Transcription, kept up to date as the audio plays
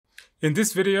In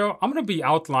this video, I'm going to be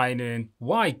outlining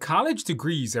why college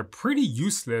degrees are pretty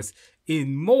useless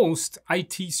in most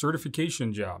IT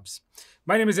certification jobs.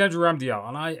 My name is Andrew Ramdial,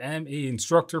 and I am an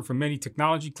instructor for many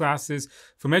technology classes,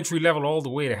 from entry level all the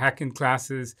way to hacking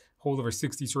classes, hold over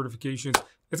 60 certifications.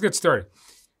 Let's get started.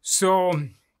 So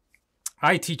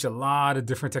I teach a lot of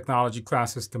different technology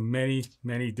classes to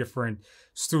many different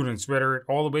students, whether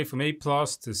all the way from A+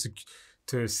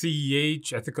 to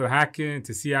CEH, ethical hacking,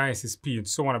 to CISSP, and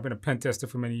so on. I've been a pen tester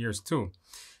for many years too.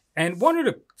 And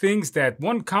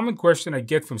one common question I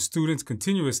get from students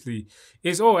continuously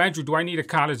is, oh, Andrew, do I need a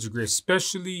college degree?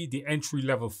 Especially the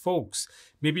entry-level folks.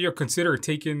 Maybe you're considering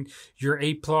taking your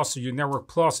A+ or your Network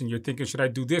Plus, and you're thinking, should I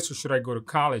do this or should I go to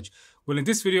college? Well, in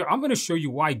this video, I'm going to show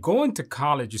you why going to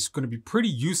college is going to be pretty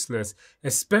useless,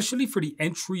 especially for the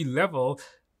entry-level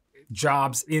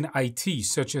jobs in IT,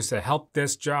 such as a help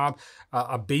desk job,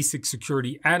 a basic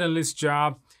security analyst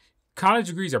job. College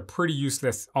degrees are pretty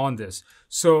useless on this.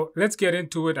 So let's get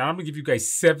into it. I'm going to give you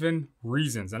guys 7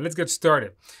 reasons. And let's get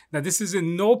started. Now, this is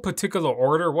in no particular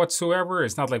order whatsoever.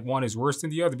 It's not like one is worse than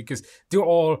the other because they're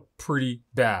all pretty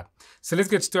bad. So let's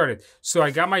get started. So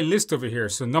I got my list over here.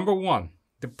 So number 1,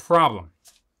 the problem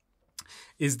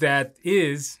is that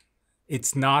it's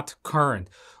not current.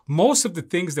 Most of the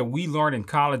things that we learn in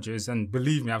colleges, and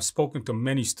believe me, I've spoken to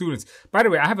many students. By the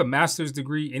way, I have a master's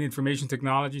degree in information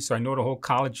technology, so I know the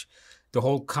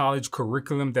whole college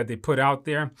curriculum that they put out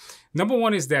there. Number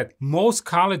 1 is that most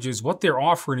colleges, what they're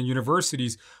offering in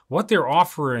universities, what they're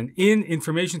offering in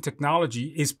information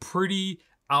technology is pretty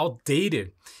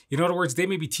outdated. In other words, they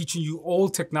may be teaching you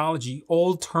old technology,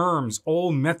 old terms,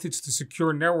 old methods to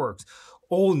secure networks,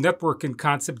 old networking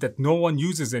concept that no one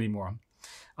uses anymore.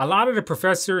 A lot of the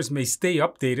professors may stay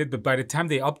updated, but by the time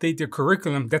they update their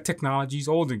curriculum, that technology is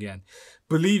old again.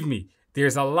 Believe me,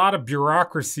 there's a lot of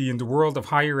bureaucracy in the world of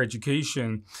higher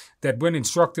education that when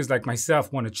instructors like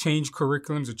myself want to change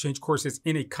curriculums or change courses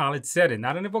in a college setting,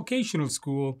 not in a vocational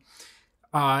school,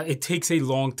 it takes a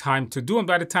long time to do. And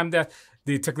by the time that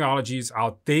the technology is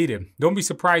outdated, don't be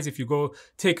surprised if you go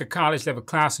take a college level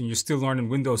class and you're still learning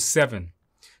Windows 7.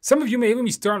 Some of you may even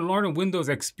be starting learning Windows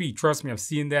XP. Trust me, I've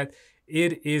seen that.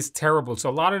 It is terrible. So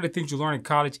a lot of the things you learn in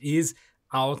college is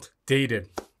outdated.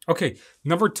 Okay,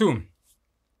 number 2,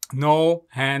 no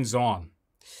hands-on.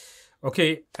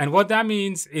 Okay, and what that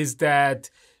means is that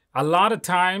a lot of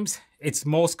times it's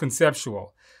most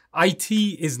conceptual. IT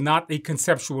is not a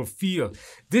conceptual field.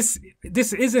 This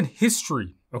isn't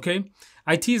history, okay?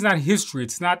 IT is not history.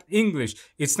 It's not English.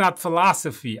 It's not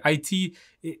philosophy. IT,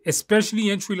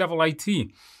 especially entry-level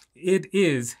IT, it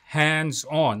is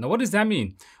hands-on. Now, what does that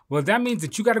mean? Well, that means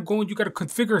that you got to go and you got to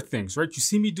configure things, right? You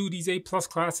see me do these A+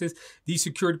 classes, these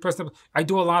security plus. I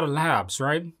do a lot of labs,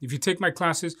 right? If you take my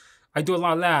classes, I do a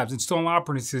lot of labs, installing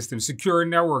operating systems, securing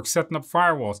networks, setting up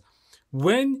firewalls.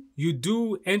 When you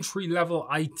do entry-level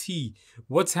IT,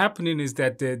 what's happening is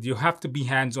that you have to be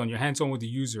hands-on. You're hands-on with the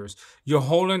users. You're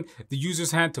holding the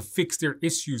user's hand to fix their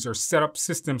issues or set up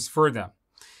systems for them.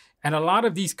 And a lot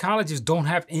of these colleges don't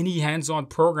have any hands-on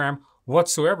program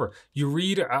whatsoever. You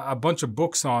read a bunch of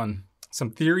books on some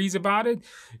theories about it,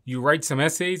 you write some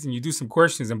essays, and you do some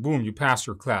questions, and boom, you pass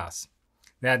your class.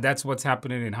 That's what's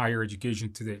happening in higher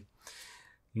education today.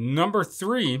 Number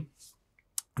 3,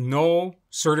 no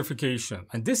certification.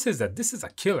 And this is a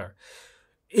killer.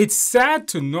 It's sad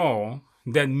to know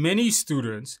that many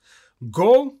students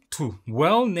go to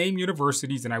well-named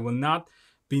universities, and I will not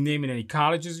be naming any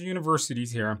colleges or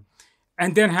universities here,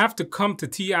 and then have to come to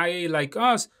TIA like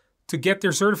us to get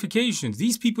their certifications.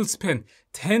 These people spend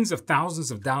tens of thousands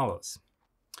of dollars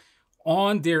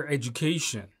on their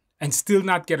education and still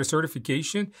not get a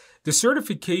certification. The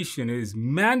certification is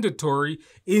mandatory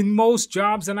in most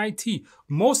jobs in IT.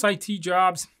 Most IT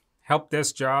jobs, help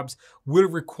desk jobs, will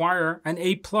require an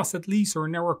A+ at least or a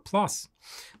Network Plus.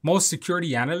 Most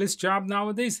security analyst job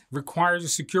nowadays requires a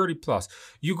Security Plus.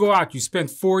 You go out, you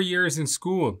spend 4 years in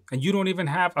school, and you don't even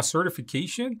have a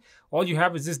certification. All you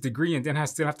have is this degree, and then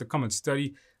still have to come and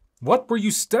study. What were you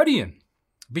studying?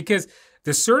 Because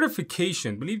the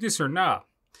certification, believe this or not,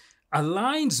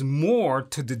 aligns more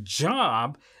to the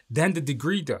job than the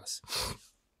degree does.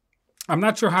 I'm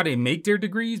not sure how they make their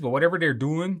degrees, but whatever they're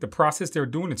doing, the process they're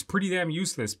doing, it's pretty damn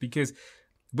useless because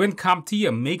when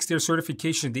CompTIA makes their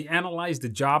certification, they analyze the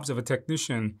jobs of a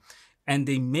technician and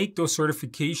they make those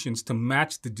certifications to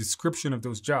match the description of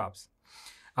those jobs.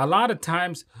 A lot of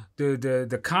times,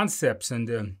 the concepts and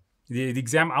the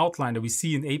exam outline that we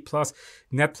see in A+,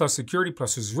 Net Plus, Security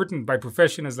Plus is written by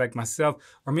professionals like myself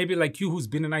or maybe like you who's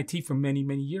been in IT for many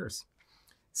years.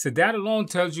 So that alone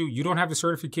tells you you don't have the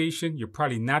certification, you're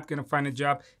probably not going to find a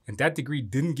job, and that degree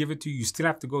didn't give it to you. You still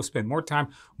have to go spend more time,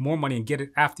 more money, and get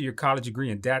it after your college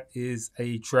degree, and that is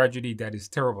a tragedy. That is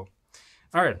terrible.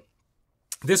 All right,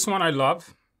 this one I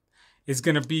love is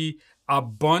going to be a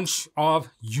bunch of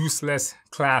useless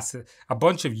classes,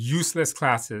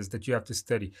 that you have to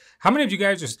study. How many of you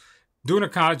guys are doing a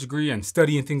college degree and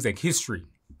studying things like history?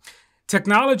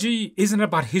 Technology isn't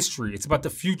about history, it's about the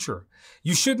future.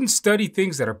 You shouldn't study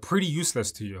things that are pretty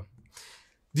useless to you.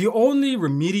 The only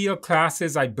remedial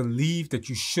classes I believe that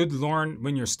you should learn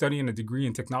when you're studying a degree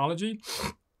in technology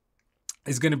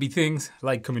is going to be things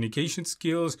like communication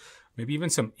skills, maybe even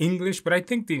some English, but I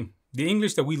think the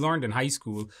English that we learned in high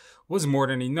school was more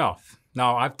than enough.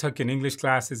 Now, I've taken English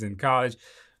classes in college,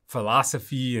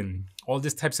 philosophy, and all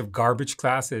these types of garbage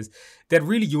classes that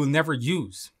really you will never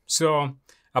use. So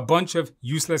a bunch of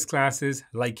useless classes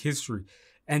like history.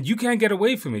 And you can't get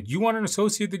away from it. You want an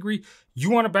associate degree, you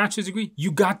want a bachelor's degree,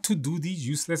 you got to do these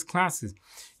useless classes.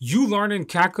 You learning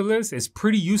calculus is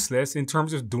pretty useless in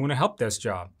terms of doing a help desk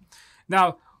job.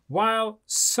 Now, while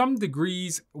some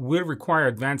degrees will require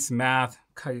advanced math,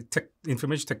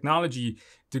 information technology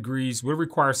degrees will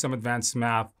require some advanced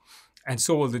math, and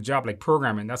so will the job like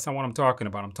programming. That's not what I'm talking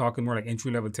about. I'm talking more like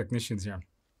entry-level technicians here.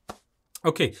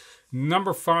 Okay,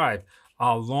 number 5.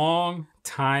 A long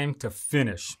time to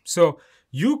finish. So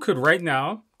you could right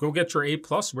now go get your A+,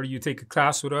 whether you take a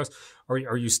class with us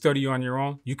or you study on your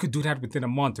own. You could do that within a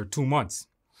month or 2 months.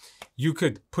 You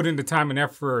could put in the time and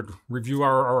effort, review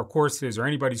our courses or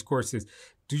anybody's courses,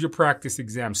 do your practice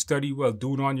exam, study well,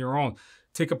 do it on your own.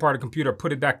 Take apart a computer,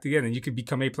 put it back together, and you could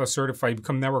become A+ certified,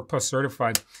 become Network Plus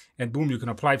certified, and boom, you can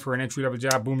apply for an entry-level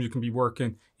job. Boom, you can be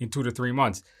working in 2 to 3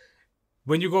 months.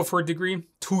 When you go for a degree,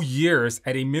 2 years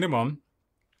at a minimum,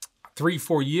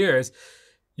 3-4 years,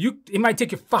 it might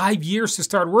take you 5 years to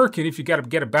start working. If you got to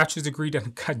get a bachelor's degree,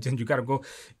 then you got to go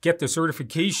get the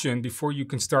certification before you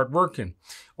can start working.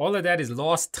 All of that is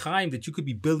lost time that you could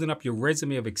be building up your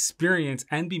resume of experience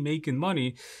and be making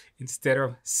money instead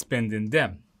of spending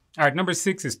them. All right, number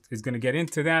 6 is going to get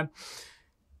into that.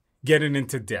 Getting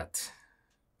into debt.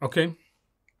 Okay?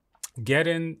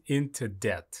 Getting into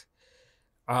debt.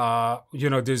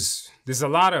 There's a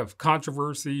lot of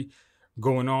controversy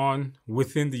going on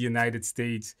within the United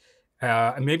States,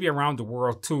 and maybe around the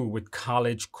world too, with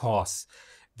college costs,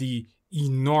 the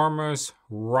enormous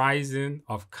rising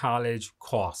of college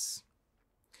costs.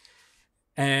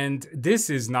 And this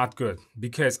is not good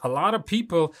because a lot of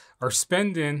people are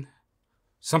spending,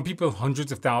 some people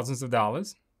hundreds of thousands of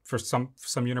dollars for some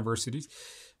universities,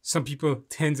 some people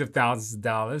tens of thousands of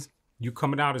dollars. You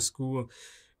coming out of school,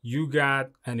 you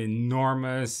got an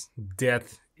enormous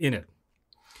debt in it.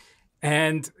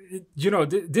 And,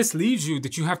 this leaves you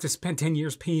that you have to spend 10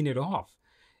 years paying it off.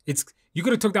 You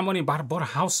could have took that money and bought a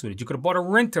house with it. You could have bought a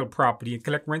rental property and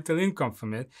collect rental income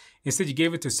from it. Instead, you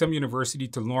gave it to some university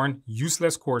to learn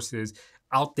useless courses,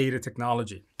 outdated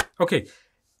technology. Okay,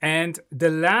 and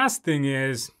the last thing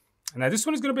is, now this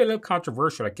one is going to be a little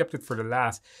controversial. I kept it for the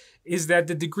last, is that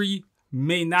the degree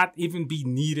may not even be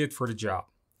needed for the job.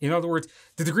 In other words,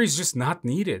 the degree is just not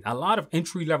needed. A lot of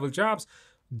entry-level jobs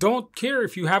don't care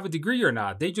if you have a degree or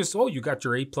not. They just, you got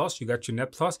your A+, you got your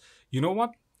Net Plus. You know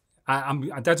what?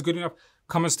 That's good enough.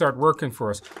 Come and start working for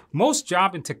us. Most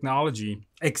job in technology,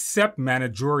 except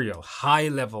managerial, high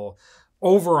level,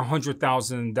 over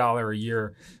 $100,000 a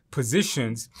year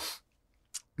positions,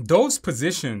 those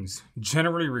positions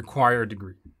generally require a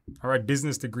degree. All right,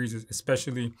 business degrees,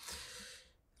 especially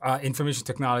information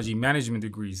technology management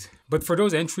degrees. But for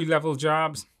those entry-level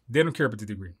jobs, they don't care about the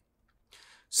degree.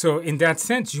 So in that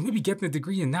sense, you may be getting a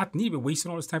degree and not need it,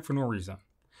 wasting all this time for no reason.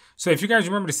 So if you guys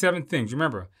remember the 7 things,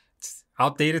 remember, it's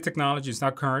outdated technology, it's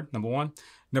not current, number 1.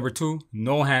 Number 2,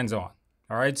 no hands-on.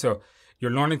 All right, so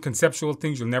you're learning conceptual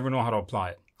things, you'll never know how to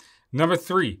apply it. Number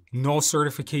 3, no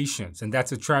certifications, and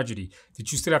that's a tragedy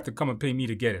that you still have to come and pay me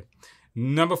to get it.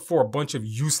 Number 4, a bunch of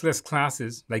useless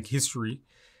classes like history,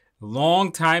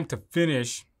 long time to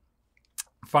finish.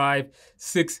 5,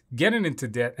 6, getting into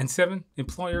debt, and 7,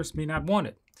 employers may not want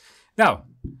it. Now,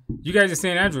 you guys are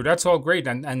saying, Andrew, that's all great.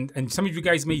 And some of you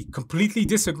guys may completely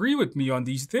disagree with me on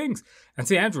these things and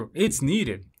say, Andrew, it's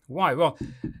needed. Why? Well,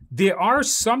 there are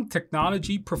some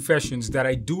technology professions that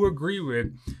I do agree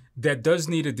with that does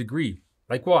need a degree.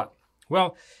 Like what?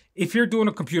 Well, if you're doing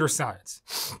a computer science,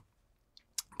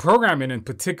 programming in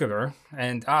particular,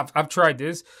 and I've tried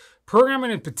this,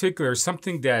 programming in particular is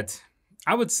something that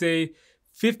I would say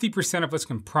 50% of us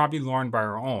can probably learn by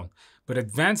our own. But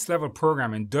advanced level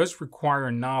programming does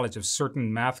require knowledge of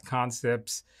certain math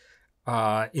concepts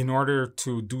in order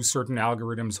to do certain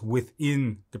algorithms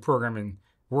within the programming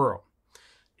world.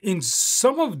 In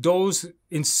some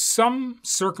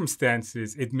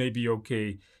circumstances, it may be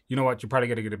okay. You know what? You're probably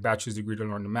going to get a bachelor's degree to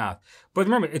learn the math. But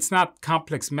remember, it's not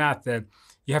complex math that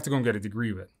you have to go and get a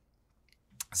degree with.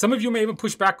 Some of you may even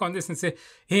push back on this and say,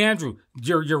 hey, Andrew,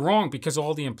 you're wrong because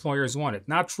all the employers want it.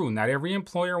 Not true. Not every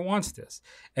employer wants this.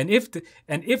 And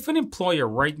if an employer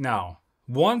right now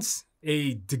wants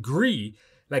a degree,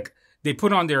 like they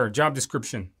put on their job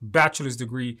description, bachelor's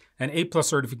degree and A+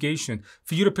 certification,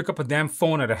 for you to pick up a damn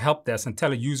phone at a help desk and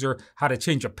tell a user how to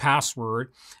change a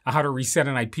password, how to reset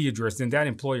an IP address, then that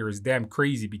employer is damn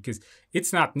crazy because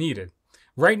it's not needed.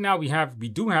 Right now we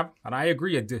do have, and I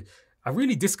agree, a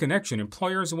really disconnection.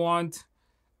 Employers want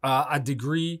a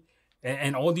degree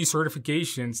and all these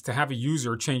certifications to have a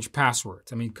user change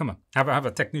passwords. I mean, come on, have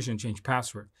a technician change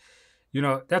password. You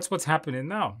know, that's what's happening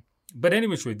now. But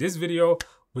anyways, this video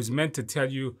was meant to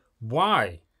tell you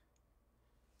why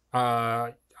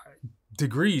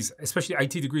degrees, especially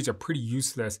IT degrees, are pretty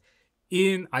useless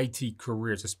in IT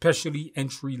careers, especially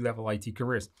entry-level IT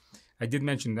careers. I did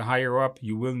mention the higher up,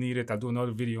 you will need it. I'll do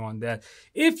another video on that.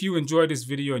 If you enjoyed this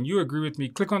video and you agree with me,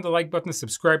 click on the like button,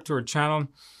 subscribe to our channel.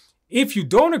 If you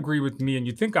don't agree with me and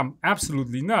you think I'm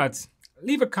absolutely nuts,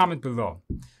 leave a comment below.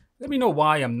 Let me know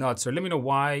why I'm nuts, or let me know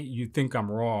why you think I'm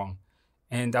wrong.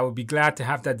 And I would be glad to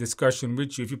have that discussion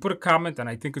with you. If you put a comment and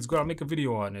I think it's good, I'll make a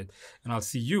video on it. And I'll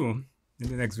see you in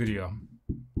the next video.